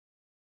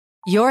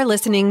You're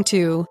listening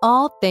to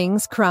All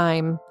Things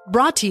Crime,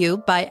 brought to you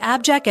by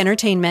Abject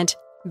Entertainment.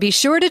 Be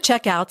sure to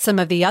check out some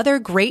of the other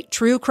great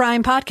true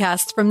crime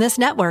podcasts from this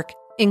network,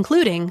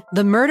 including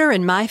The Murder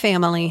in My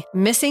Family,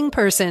 Missing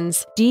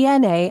Persons,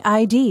 DNA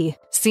ID,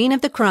 Scene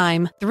of the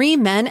Crime, Three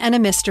Men and a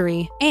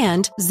Mystery,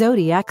 and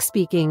Zodiac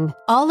Speaking.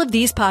 All of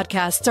these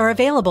podcasts are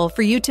available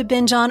for you to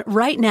binge on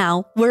right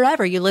now,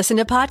 wherever you listen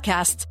to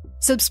podcasts.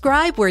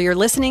 Subscribe where you're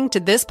listening to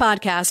this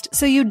podcast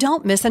so you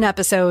don't miss an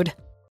episode.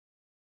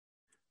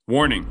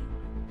 Warning: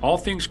 All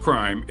Things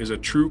Crime is a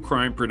true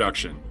crime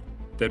production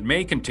that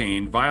may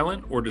contain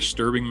violent or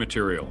disturbing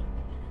material.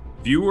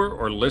 Viewer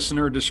or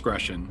listener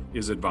discretion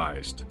is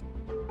advised.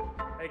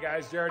 Hey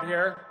guys, Jared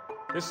here.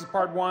 This is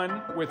part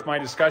one with my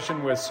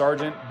discussion with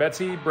Sergeant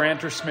Betsy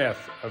Branter Smith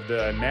of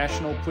the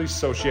National Police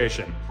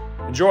Association.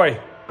 Enjoy.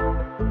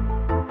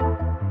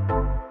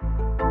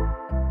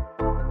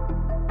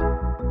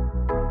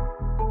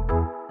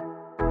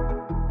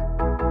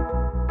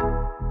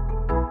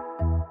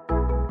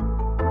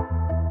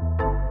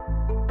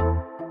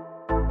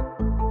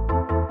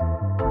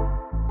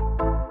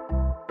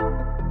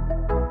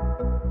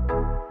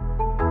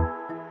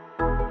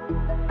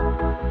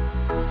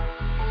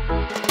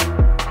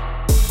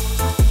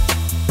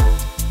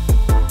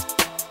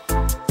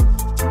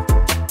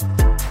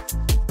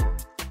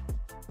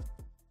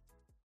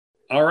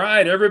 All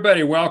right,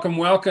 everybody,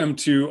 welcome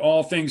to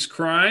All Things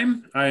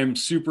Crime. I am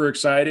super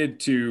excited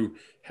to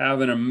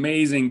have an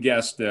amazing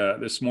guest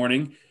this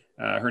morning.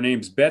 Her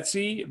name's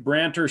Betsy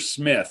Branter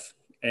Smith,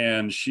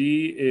 and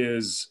she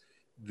is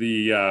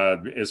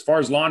as far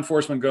as law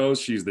enforcement goes,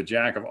 she's the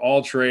jack of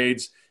all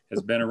trades,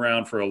 has been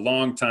around for a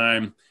long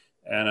time,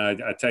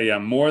 and I tell you,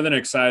 I'm more than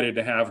excited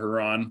to have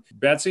her on.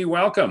 Betsy,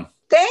 welcome.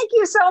 Thank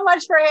you so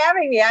much for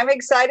having me. I'm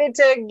excited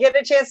to get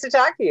a chance to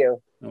talk to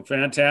you. Oh,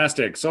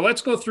 fantastic. So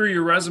let's go through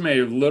your resume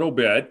a little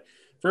bit.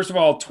 First of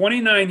all,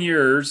 29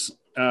 years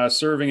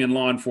serving in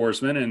law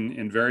enforcement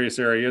in various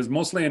areas,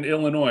 mostly in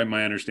Illinois,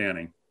 my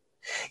understanding.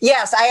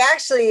 Yes, I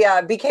actually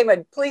became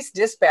a police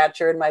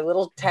dispatcher in my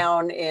little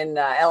town in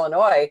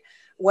Illinois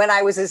when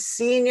I was a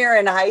senior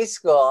in high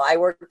school. I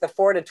worked the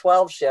 4 to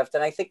 12 shift,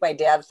 and I think my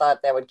dad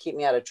thought that would keep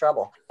me out of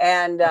trouble.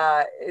 And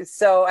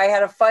so I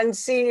had a fun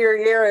senior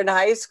year in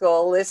high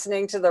school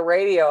listening to the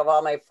radio of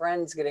all my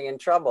friends getting in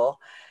trouble.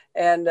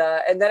 And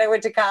then I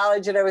went to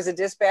college and I was a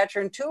dispatcher.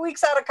 And 2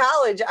 weeks out of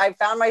college, I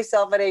found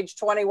myself at age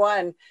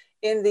 21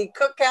 in the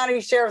Cook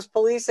County Sheriff's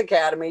Police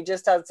Academy,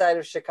 just outside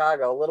of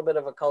Chicago, a little bit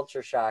of a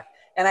culture shock.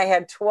 And I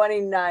had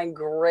 29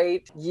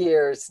 great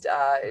years.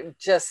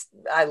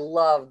 I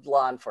loved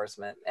law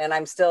enforcement, and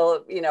I'm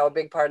still, a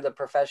big part of the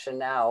profession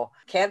now.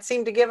 Can't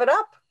seem to give it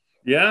up.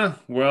 Yeah,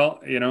 well,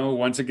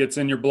 once it gets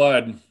in your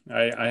blood,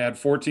 I had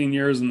 14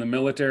 years in the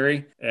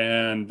military,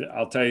 and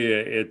I'll tell you,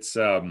 it's,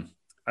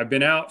 I've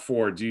been out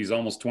for,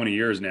 almost 20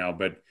 years now,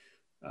 but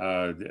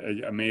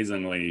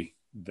amazingly,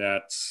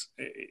 it's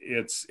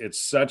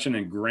such an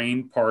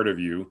ingrained part of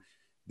you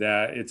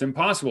that it's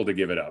impossible to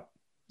give it up.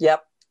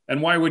 Yep.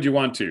 And why would you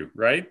want to,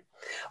 right?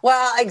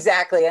 Well,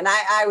 exactly. And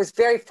I was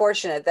very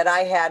fortunate that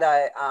I had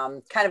a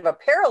kind of a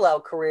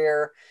parallel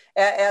career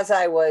as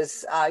I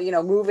was,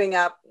 moving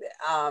up,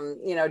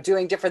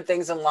 doing different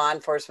things in law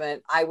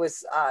enforcement. I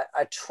was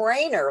a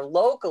trainer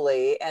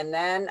locally, and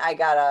then I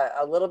got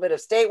a little bit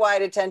of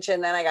statewide attention.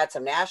 Then I got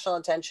some national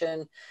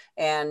attention,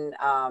 and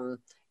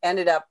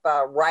ended up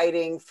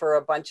writing for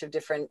a bunch of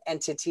different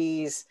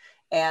entities.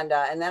 And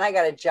then I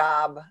got a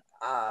job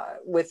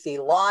with the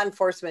Law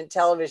Enforcement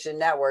Television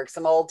Network.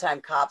 Some old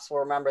time cops will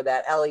remember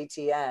that,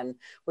 LETN,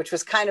 which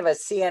was kind of a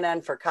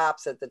CNN for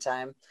cops at the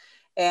time,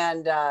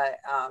 and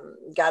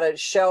got a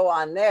show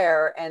on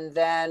there. And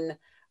then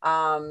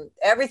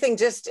everything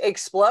just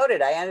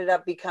exploded. I ended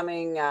up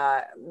becoming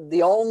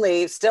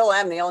still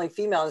am the only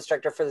female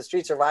instructor for the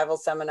Street Survival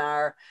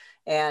Seminar.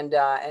 And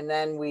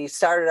then we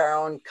started our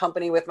own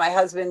company with my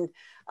husband,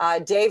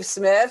 Dave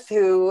Smith,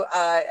 who,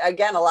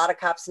 again, a lot of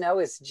cops know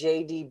is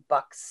JD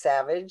Buck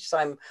Savage. So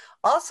I'm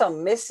also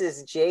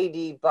Mrs.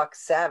 JD Buck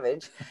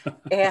Savage.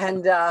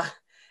 And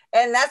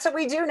that's what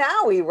we do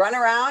now. We run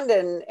around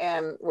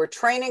and we're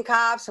training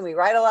cops, and we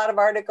write a lot of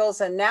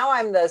articles. And now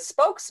I'm the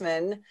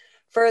spokesman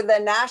for the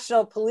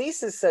National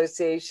Police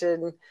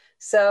Association.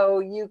 So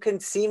you can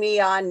see me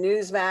on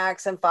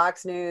Newsmax and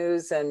Fox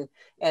News and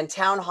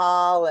Town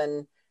Hall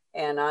and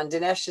on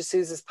Dinesh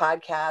D'Souza's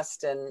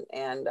podcast,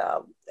 and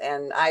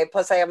I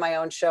have my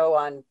own show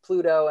on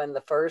Pluto and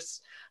the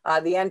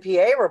the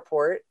NPA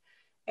Report,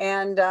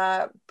 and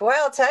boy,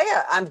 I'll tell you,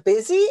 I'm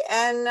busy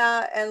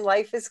and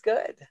life is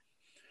good.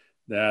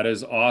 That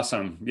is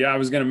awesome. Yeah, I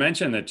was going to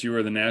mention that you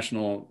were the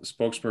national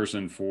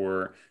spokesperson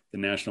for the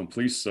National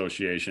Police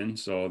Association,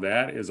 so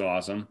that is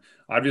awesome.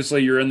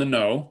 Obviously, you're in the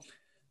know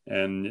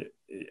and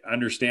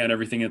understand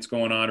everything that's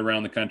going on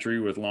around the country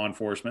with law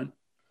enforcement.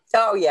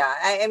 Oh, yeah.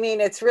 I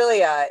mean, it's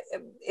really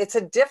it's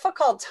a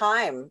difficult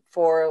time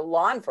for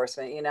law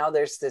enforcement.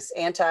 There's this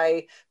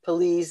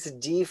anti-police,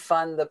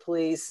 defund the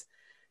police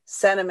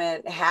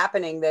sentiment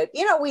happening that,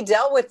 we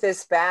dealt with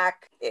this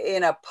back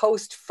in a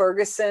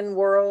post-Ferguson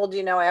world,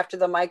 after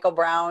the Michael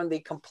Brown, the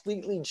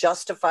completely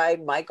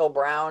justified Michael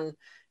Brown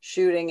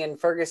shooting in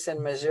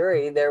Ferguson,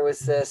 Missouri. There was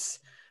this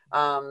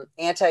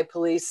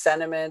anti-police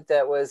sentiment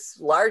that was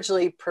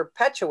largely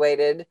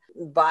perpetuated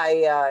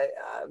by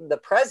the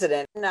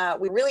president.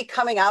 We really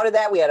coming out of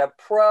that. We had a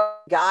pro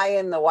guy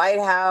in the White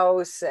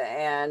House,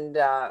 and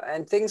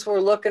things were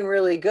looking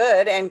really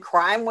good. And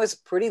crime was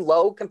pretty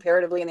low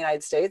comparatively in the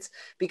United States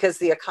because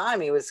the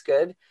economy was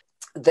good.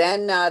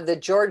 Then the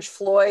George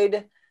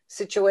Floyd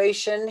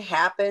situation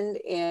happened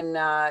in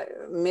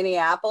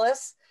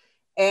Minneapolis,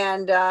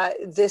 and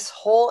this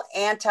whole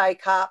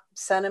anti-cop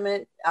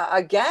sentiment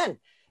again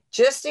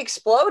just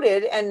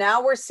exploded. And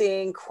now we're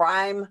seeing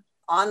crime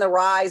on the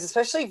rise,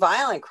 especially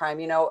violent crime.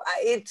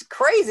 It's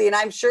crazy. And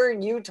I'm sure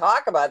you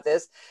talk about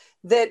this,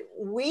 that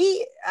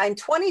in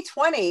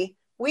 2020,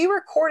 we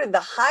recorded the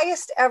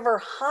highest ever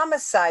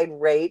homicide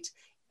rate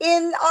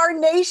in our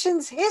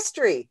nation's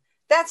history.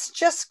 That's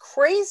just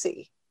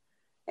crazy.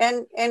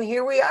 And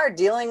here we are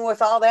dealing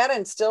with all that.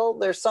 And still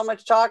there's so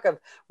much talk of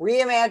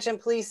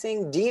reimagine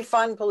policing,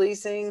 defund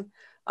policing.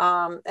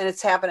 And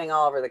it's happening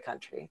all over the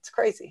country. It's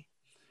crazy.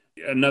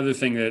 Another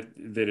thing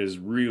that is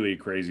really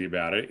crazy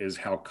about it is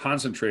how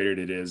concentrated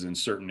it is in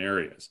certain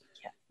areas.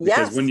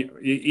 Because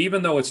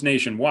even though it's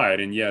nationwide,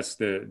 and yes,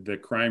 the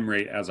crime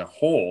rate as a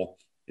whole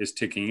is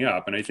ticking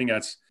up, and I think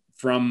that's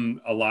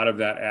from a lot of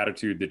that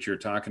attitude that you're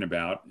talking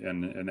about,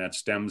 and that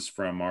stems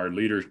from our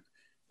quote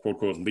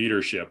unquote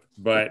leadership,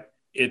 but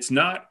it's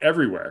not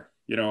everywhere.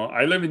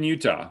 I live in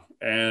Utah,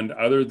 and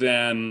other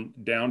than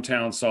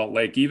downtown Salt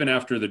Lake, even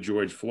after the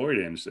George Floyd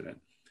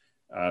incident,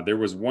 there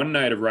was one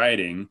night of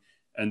rioting.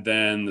 And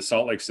then the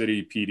Salt Lake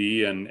City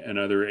PD and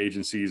other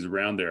agencies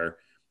around there,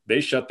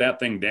 they shut that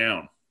thing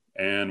down.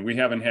 And we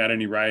haven't had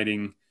any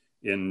rioting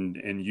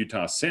in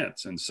Utah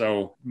since. And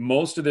so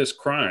most of this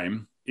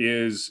crime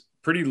is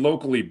pretty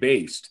locally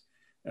based.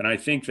 And I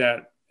think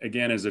that,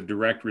 again, is a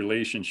direct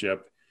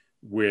relationship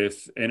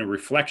and a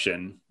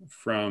reflection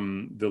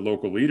from the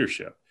local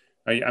leadership.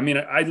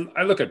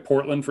 I look at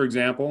Portland, for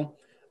example.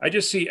 I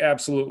just see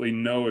absolutely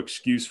no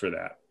excuse for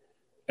that.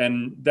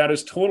 And that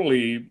is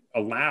totally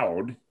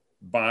allowed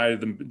by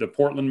the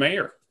Portland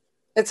mayor.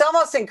 It's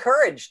almost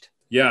encouraged.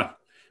 Yeah,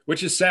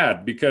 which is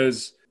sad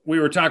because we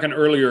were talking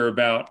earlier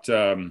about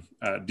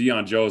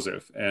Dion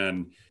Joseph,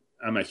 and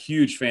I'm a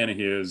huge fan of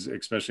his,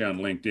 especially on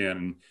LinkedIn.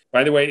 And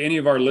by the way, any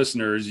of our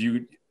listeners,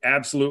 you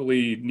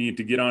absolutely need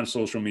to get on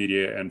social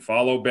media and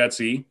follow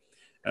Betsy,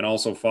 and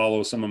also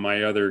follow some of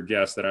my other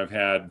guests that I've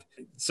had.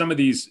 Some of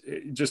these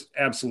just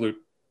absolute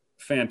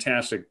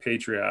fantastic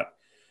patriot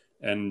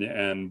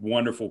and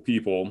wonderful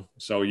people.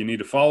 So you need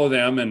to follow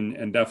them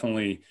and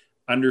definitely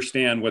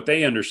understand what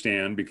they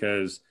understand,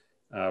 because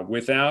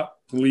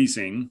without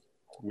policing,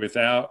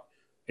 without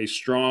a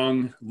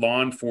strong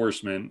law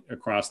enforcement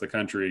across the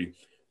country,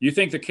 you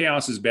think the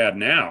chaos is bad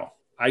now.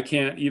 I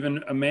can't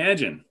even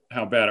imagine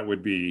how bad it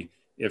would be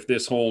if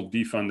this whole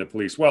defund the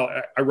police. Well,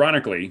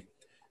 ironically,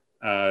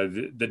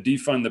 the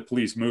defund the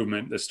police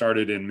movement that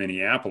started in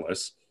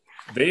Minneapolis,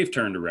 they've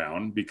turned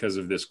around because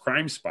of this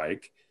crime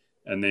spike.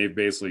 And they've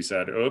basically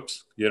said,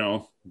 oops,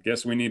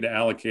 guess we need to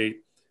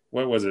allocate,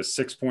 what was it,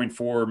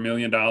 $6.4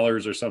 million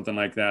or something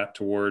like that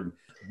toward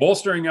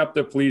bolstering up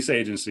the police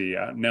agency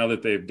now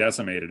that they've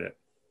decimated it.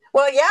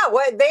 Well, yeah,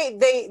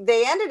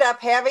 they ended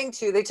up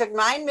they took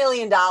 $9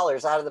 million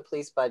out of the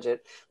police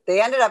budget. They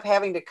ended up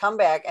having to come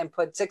back and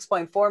put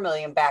 $6.4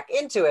 million back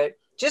into it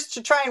just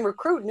to try and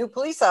recruit new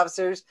police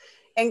officers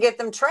and get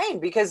them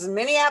trained, because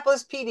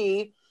Minneapolis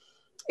PD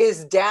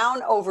is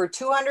down over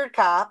 200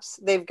 cops.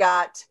 They've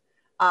got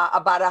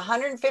about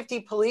 150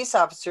 police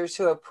officers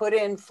who have put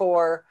in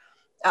for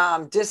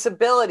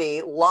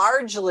disability,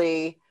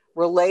 largely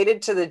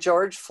related to the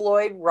George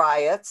Floyd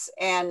riots.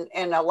 And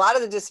a lot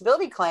of the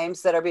disability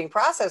claims that are being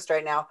processed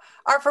right now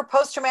are for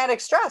post-traumatic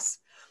stress.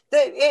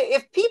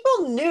 If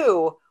people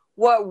knew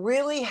what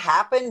really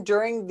happened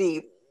during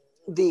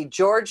the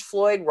George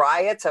Floyd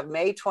riots of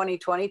May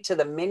 2020 to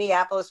the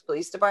Minneapolis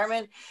Police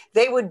Department,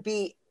 they would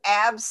be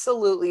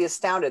absolutely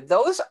astounded.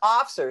 Those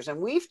officers, and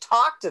we've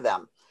talked to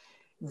them,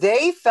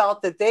 they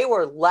felt that they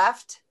were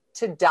left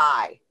to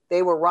die.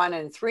 They were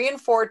running 3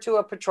 and 4 to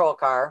a patrol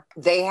car.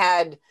 They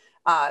had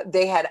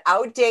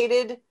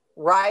outdated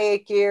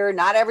riot gear.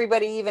 Not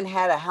everybody even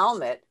had a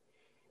helmet.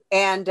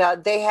 And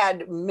they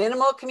had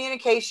minimal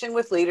communication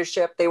with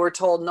leadership. They were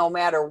told no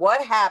matter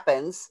what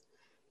happens,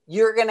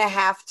 you're going to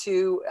have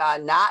to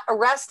not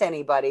arrest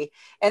anybody.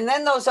 And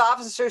then those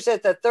officers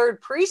at the 3rd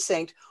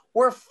precinct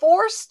were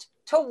forced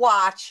to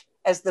watch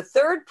as the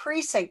 3rd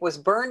precinct was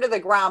burned to the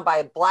ground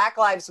by Black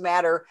Lives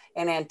Matter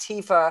and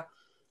Antifa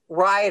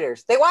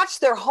rioters. They watched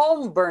their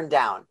home burn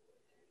down,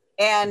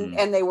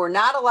 and they were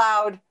not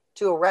allowed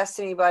to arrest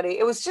anybody.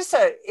 It was just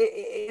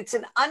it's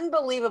an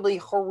unbelievably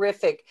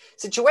horrific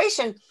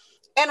situation.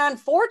 And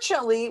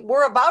unfortunately,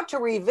 we're about to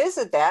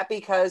revisit that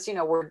because,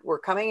 we're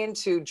coming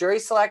into jury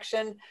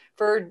selection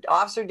for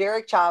Officer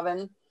Derek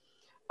Chauvin.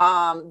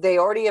 They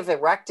already have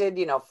erected,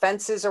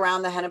 fences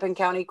around the Hennepin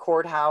County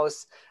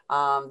Courthouse.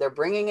 They're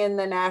bringing in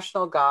the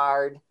National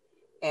Guard,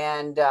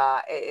 and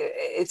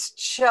it's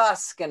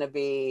just going to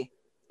be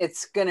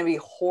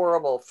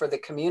horrible for the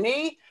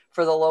community,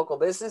 for the local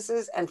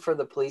businesses, and for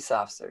the police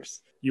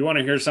officers. You want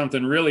to hear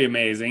something really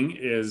amazing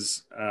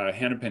is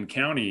Hennepin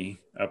County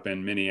up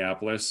in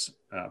Minneapolis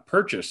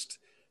purchased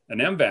an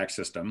MVAC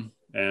system.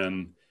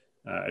 And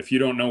if you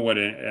don't know what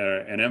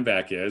an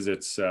MVAC is,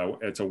 it's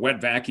a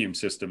wet vacuum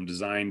system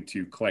designed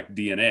to collect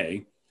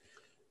DNA.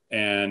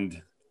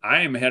 And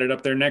I am headed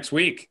up there next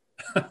week.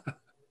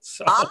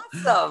 So,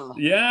 awesome.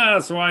 Yeah.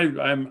 So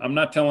I'm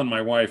not telling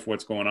my wife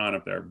what's going on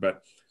up there,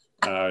 but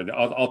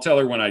I'll tell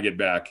her when I get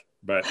back.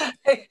 But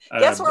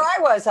guess where I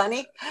was,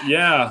 honey?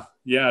 Yeah.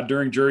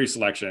 During jury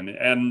selection.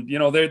 And,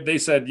 they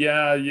said,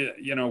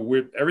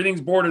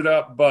 everything's boarded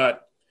up,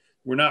 but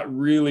we're not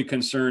really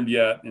concerned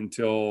yet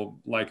until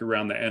like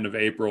around the end of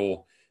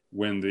April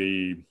when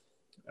they're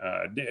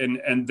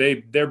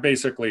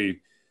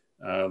basically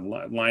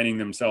lining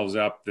themselves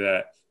up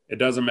that it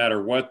doesn't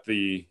matter what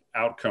the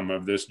outcome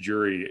of this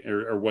jury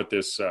or what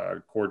this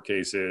court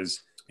case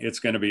is, it's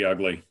going to be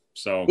ugly.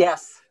 So,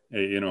 yes.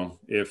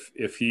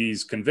 If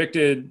he's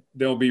convicted,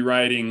 they'll be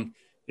rioting.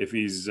 If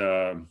he's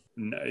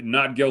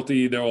not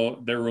guilty, there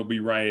will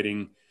be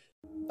rioting.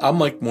 I'm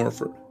Mike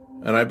Morford,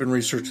 and I've been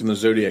researching the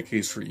Zodiac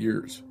case for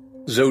years.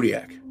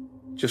 Zodiac,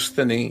 just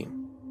the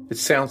name. It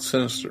sounds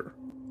sinister.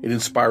 It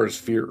inspires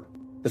fear.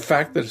 The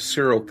fact that a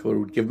serial killer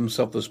would give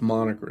himself this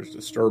moniker is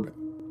disturbing.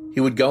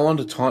 He would go on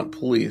to taunt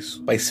police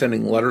by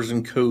sending letters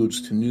and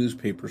codes to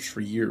newspapers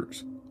for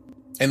years.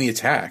 And the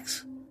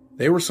attacks,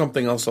 they were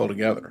something else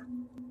altogether.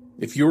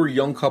 If you were a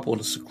young couple in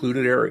a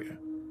secluded area,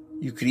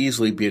 you could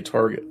easily be a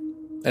target.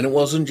 And it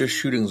wasn't just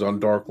shootings on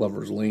dark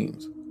lovers'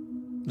 lanes.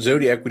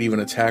 Zodiac would even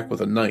attack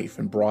with a knife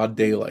in broad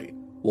daylight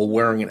while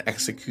wearing an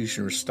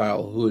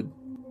executioner-style hood.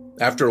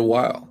 After a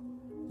while,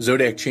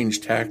 Zodiac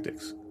changed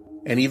tactics,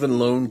 and even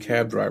lone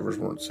cab drivers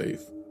weren't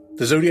safe.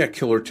 The Zodiac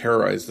killer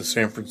terrorized the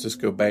San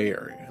Francisco Bay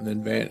Area and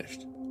then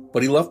vanished.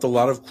 But he left a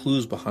lot of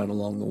clues behind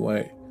along the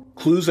way.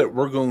 Clues that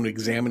we're going to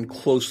examine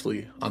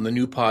closely on the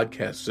new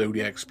podcast,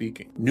 Zodiac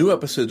Speaking. New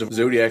episodes of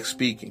Zodiac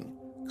Speaking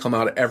come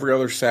out every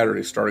other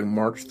Saturday starting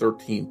March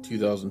 13,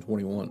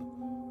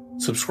 2021.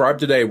 Subscribe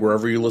today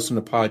wherever you listen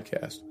to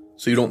podcasts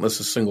so you don't miss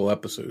a single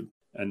episode.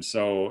 And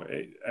so,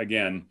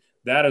 again,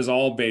 that is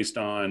all based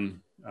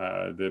on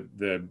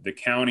the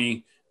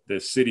county, the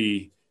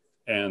city,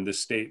 and the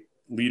state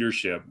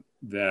leadership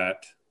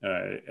that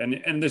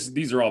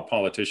these are all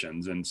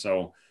politicians. And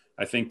so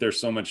I think there's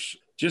so much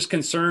just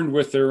concerned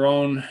with their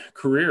own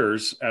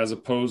careers as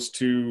opposed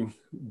to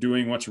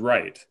doing what's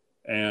right.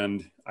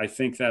 And I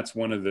think that's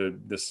one of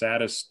the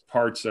saddest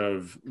parts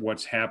of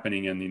what's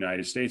happening in the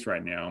United States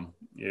right now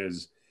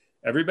is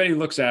everybody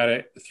looks at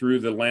it through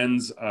the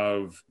lens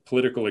of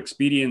political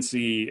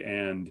expediency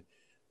and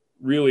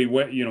really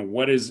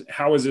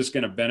how is this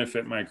going to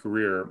benefit my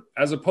career,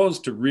 as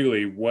opposed to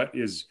really what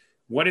is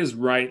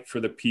right for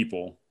the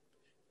people,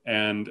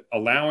 and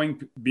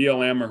allowing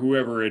BLM or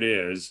whoever it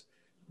is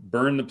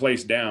burn the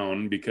place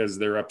down because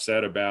they're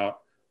upset about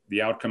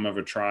the outcome of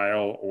a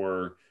trial.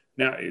 Or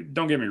now,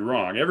 don't get me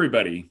wrong,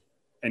 everybody,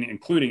 and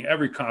including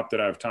every cop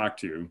that I've talked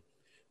to,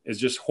 is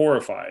just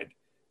horrified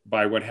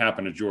by what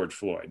happened to George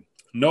Floyd.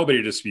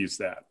 Nobody disputes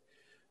that.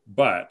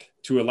 But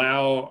to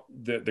allow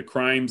the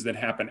crimes that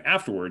happen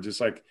afterwards,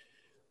 it's like,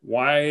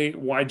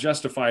 why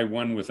justify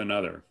one with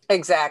another?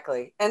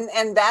 Exactly.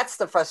 And that's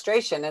the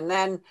frustration. And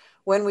then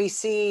when we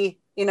see,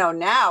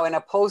 now in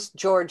a post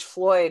George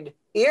Floyd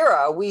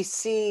era, we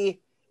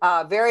see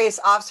various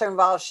officer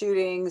involved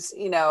shootings,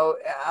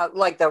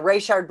 like the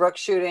Rayshard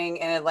Brooks shooting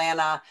in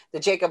Atlanta, the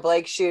Jacob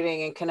Blake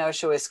shooting in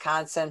Kenosha,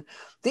 Wisconsin.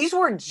 These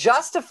were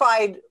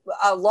justified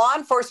law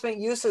enforcement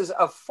uses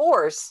of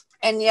force.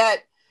 And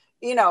yet,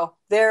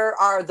 there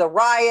are the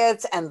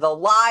riots and the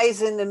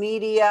lies in the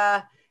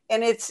media.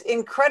 And it's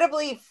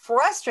incredibly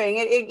frustrating.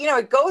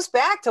 It goes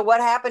back to what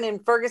happened in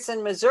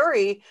Ferguson,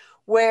 Missouri,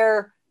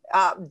 where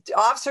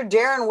Officer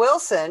Darren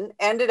Wilson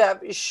ended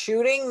up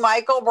shooting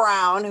Michael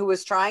Brown, who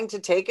was trying to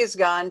take his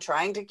gun,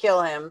 trying to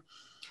kill him.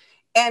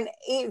 And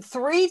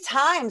 3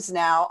 times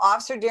now,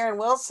 Officer Darren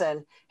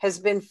Wilson has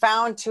been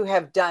found to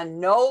have done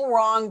no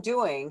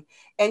wrongdoing.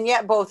 And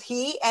yet both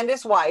he and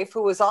his wife,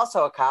 who was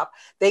also a cop,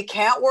 they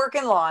can't work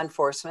in law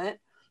enforcement,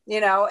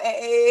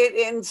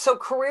 and so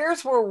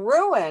careers were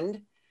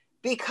ruined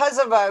because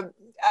of a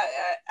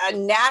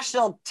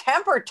national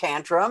temper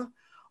tantrum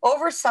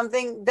over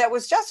something that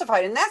was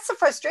justified. And that's the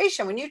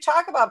frustration. When you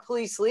talk about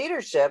police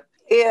leadership,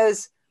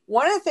 is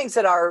one of the things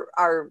that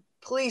our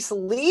police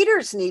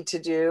leaders need to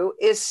do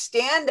is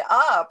stand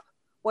up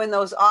when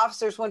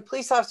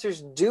police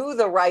officers do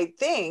the right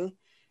thing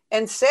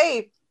and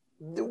say,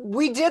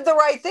 we did the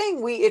right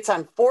thing. It's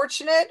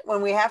unfortunate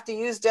when we have to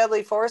use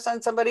deadly force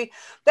on somebody.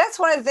 That's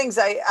one of the things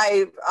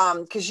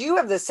because you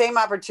have the same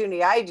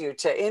opportunity I do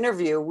to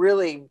interview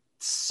really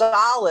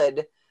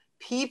solid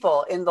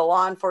people in the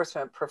law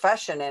enforcement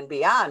profession and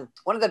beyond.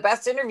 One of the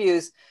best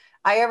interviews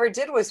I ever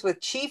did was with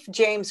Chief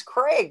James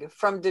Craig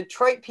from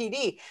Detroit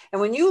PD.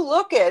 And when you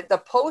look at the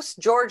post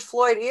George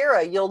Floyd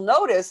era, you'll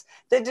notice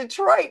that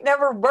Detroit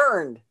never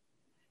burned.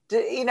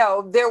 You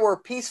know, there were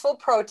peaceful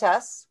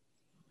protests,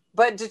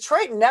 but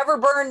Detroit never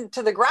burned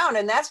to the ground.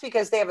 And that's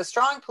because they have a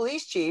strong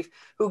police chief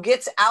who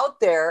gets out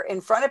there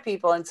in front of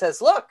people and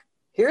says, look,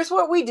 here's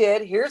what we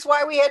did. Here's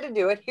why we had to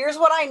do it. Here's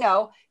what I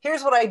know.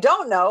 Here's what I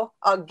don't know.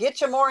 I'll get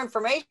you more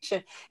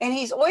information. And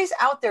he's always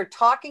out there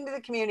talking to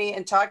the community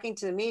and talking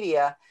to the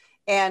media.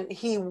 And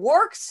he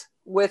works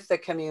with the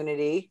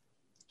community.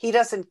 He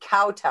doesn't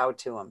kowtow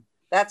to them.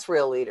 That's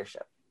real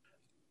leadership.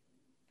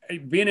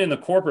 Being in the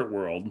corporate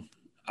world,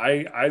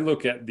 I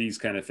look at these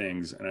kind of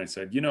things and I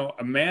said, you know,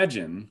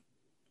 imagine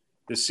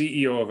the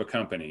CEO of a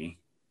company,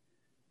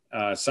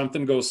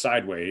 something goes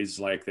sideways,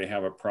 like they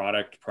have a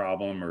product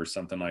problem or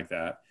something like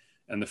that.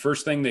 And the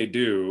first thing they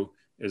do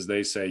is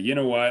they say, you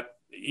know what,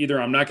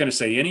 either I'm not going to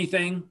say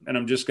anything and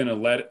I'm just going to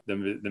let the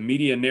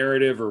media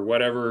narrative or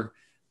whatever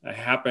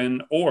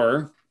happen,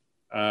 or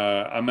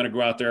I'm going to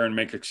go out there and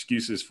make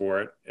excuses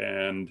for it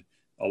and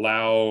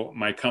allow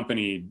my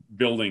company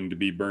building to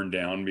be burned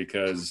down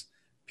because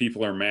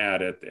people are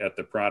mad at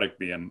the product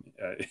being,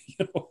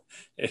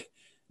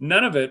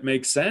 none of it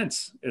makes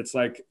sense. It's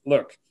like,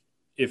 look,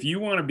 if you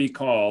want to be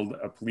called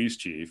a police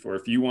chief, or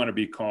if you want to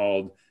be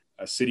called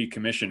a city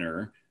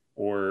commissioner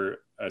or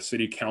a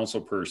city council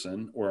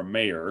person or a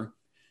mayor,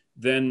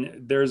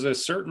 then there's a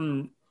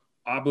certain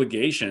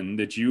obligation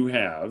that you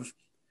have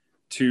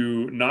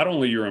to not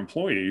only your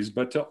employees,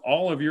 but to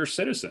all of your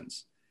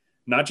citizens,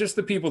 not just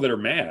the people that are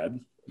mad,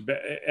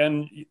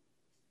 and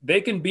they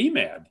can be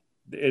mad.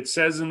 It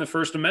says in the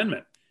First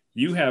Amendment,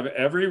 you have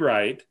every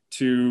right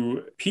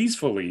to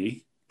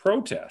peacefully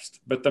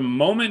protest. But the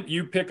moment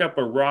you pick up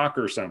a rock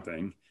or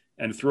something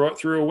and throw it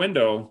through a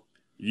window,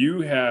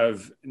 you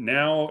have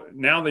now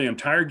the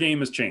entire game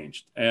has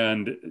changed,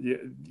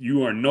 and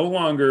you are no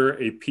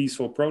longer a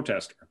peaceful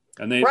protester,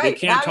 and they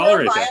can't now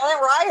tolerate you're a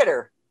violent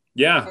rioter.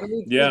 Yeah, and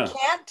we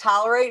can't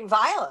tolerate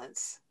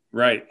violence.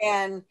 Right.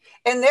 And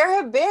there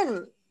have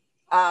been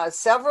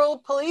several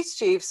police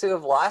chiefs who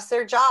have lost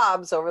their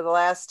jobs over the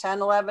last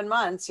 10, 11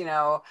 months, you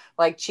know,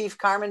 like Chief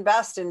Carmen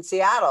Best in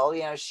Seattle.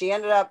 You know, she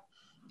ended up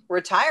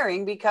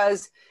retiring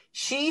because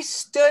she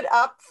stood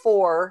up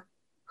for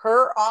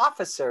her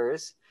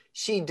officers.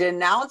 She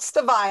denounced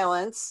the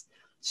violence.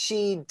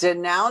 She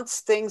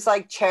denounced things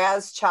like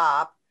Chaz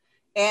Chop,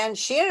 and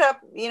she ended up,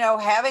 you know,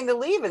 having to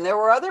leave. And there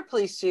were other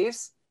police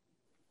chiefs,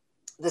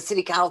 the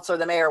city council or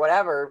the mayor,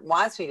 whatever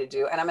wants me to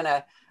do. And I'm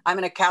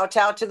going to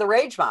kowtow to the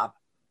rage mob.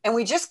 And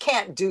we just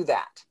can't do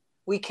that.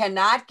 We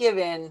cannot give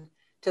in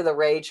to the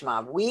rage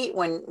mob.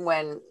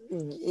 When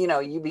you know,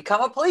 you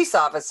become a police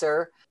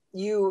officer,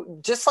 you,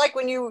 just like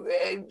when you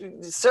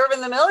serve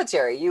in the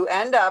military, you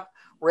end up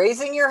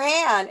raising your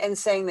hand and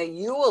saying that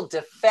you will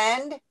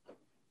defend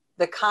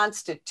the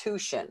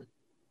Constitution.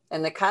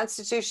 And the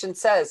Constitution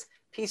says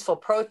peaceful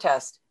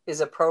protest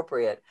is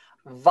appropriate.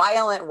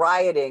 Violent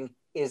rioting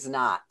is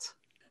not.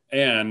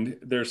 And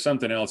there's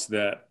something else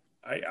that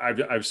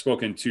I've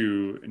spoken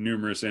to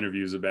numerous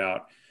interviews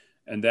about,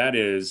 and that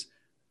is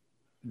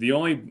the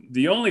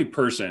only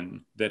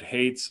person that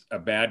hates a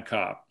bad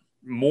cop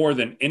more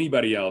than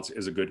anybody else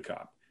is a good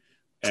cop.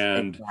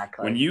 And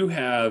exactly. When you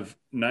have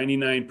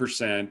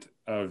 99%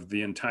 of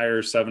the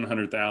entire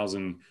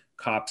 700,000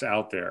 cops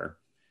out there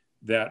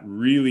that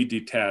really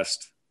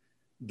detest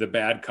the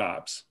bad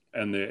cops,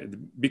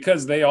 and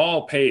because they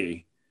all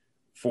pay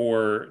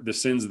for the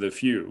sins of the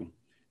few.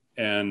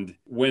 And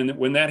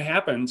when that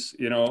happens,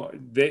 you know,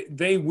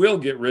 they will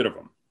get rid of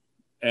them.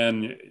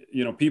 And,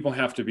 you know, people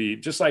have to be,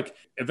 just like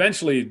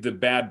eventually the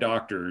bad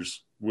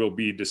doctors will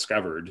be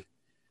discovered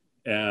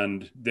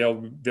and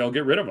they'll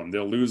get rid of them.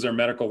 They'll lose their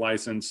medical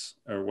license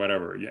or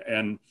whatever.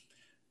 And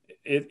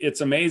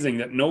it's amazing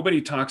that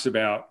nobody talks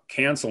about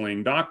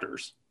canceling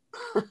doctors,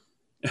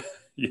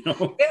 you know,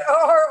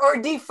 or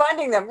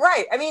defunding them.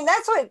 Right. I mean,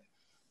 that's what,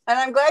 and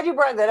I'm glad you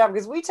brought that up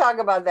because we talk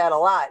about that a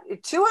lot.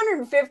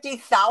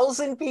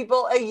 250,000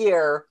 people a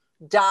year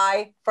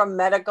die from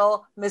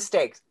medical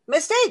mistakes.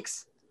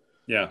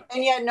 Yeah.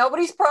 And yet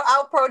nobody's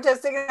out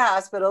protesting in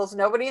hospitals.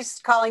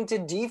 Nobody's calling to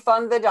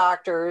defund the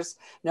doctors.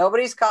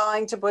 Nobody's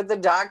calling to put the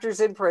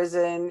doctors in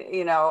prison,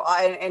 you know,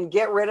 and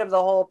get rid of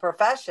the whole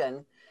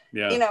profession.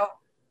 Yeah. You know,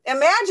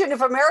 imagine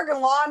if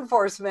American law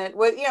enforcement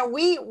would, you know,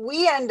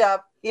 we end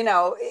up, you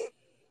know,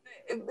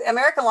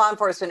 American law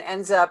enforcement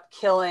ends up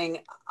killing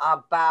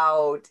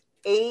about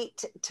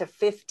 8 to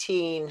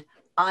 15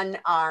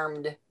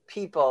 unarmed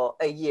people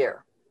a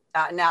year.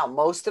 Now,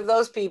 most of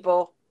those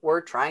people were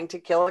trying to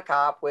kill a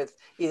cop with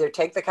either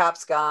take the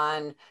cop's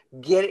gun,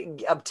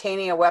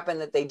 obtaining a weapon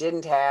that they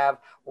didn't have,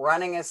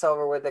 running us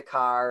over with a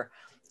car.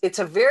 It's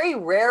a very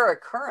rare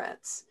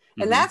occurrence.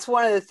 Mm-hmm. And that's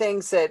one of the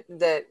things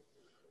that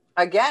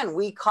again,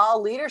 we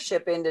call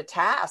leadership into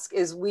task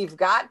is we've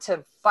got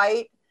to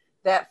fight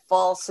that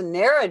false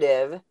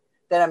narrative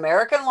that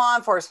American law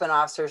enforcement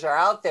officers are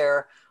out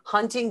there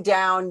hunting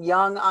down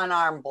young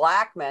unarmed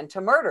Black men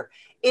to murder.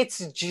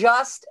 It's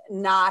just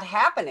not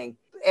happening.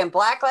 and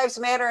Black Lives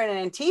Matter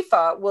and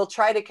Antifa will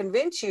try to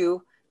convince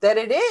you that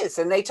it is.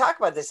 And they talk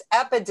about this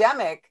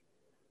epidemic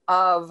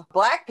of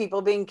Black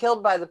people being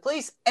killed by the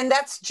police. And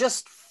that's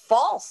just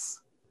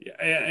false. Yeah,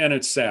 and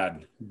it's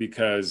sad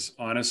because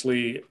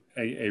honestly,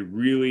 a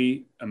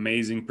really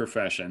amazing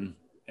profession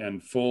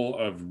and full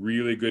of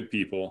really good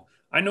people.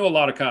 I know a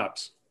lot of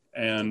cops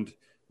and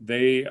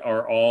they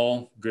are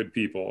all good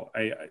people.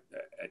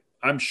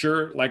 I'm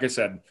sure, like I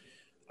said,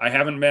 I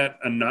haven't met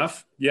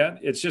enough yet.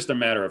 It's just a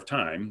matter of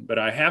time, but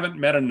I haven't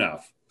met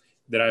enough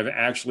that I've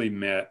actually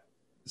met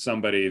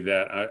somebody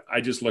that I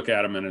just look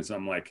at them and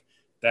I'm like,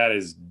 that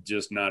is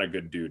just not a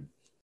good dude.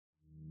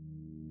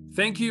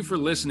 Thank you for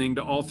listening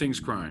to All Things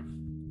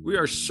Crime. We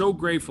are so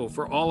grateful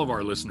for all of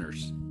our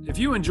listeners. If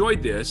you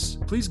enjoyed this,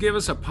 please give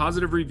us a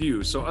positive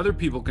review so other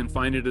people can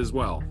find it as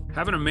well.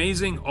 Have an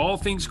amazing All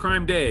Things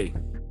Crime day.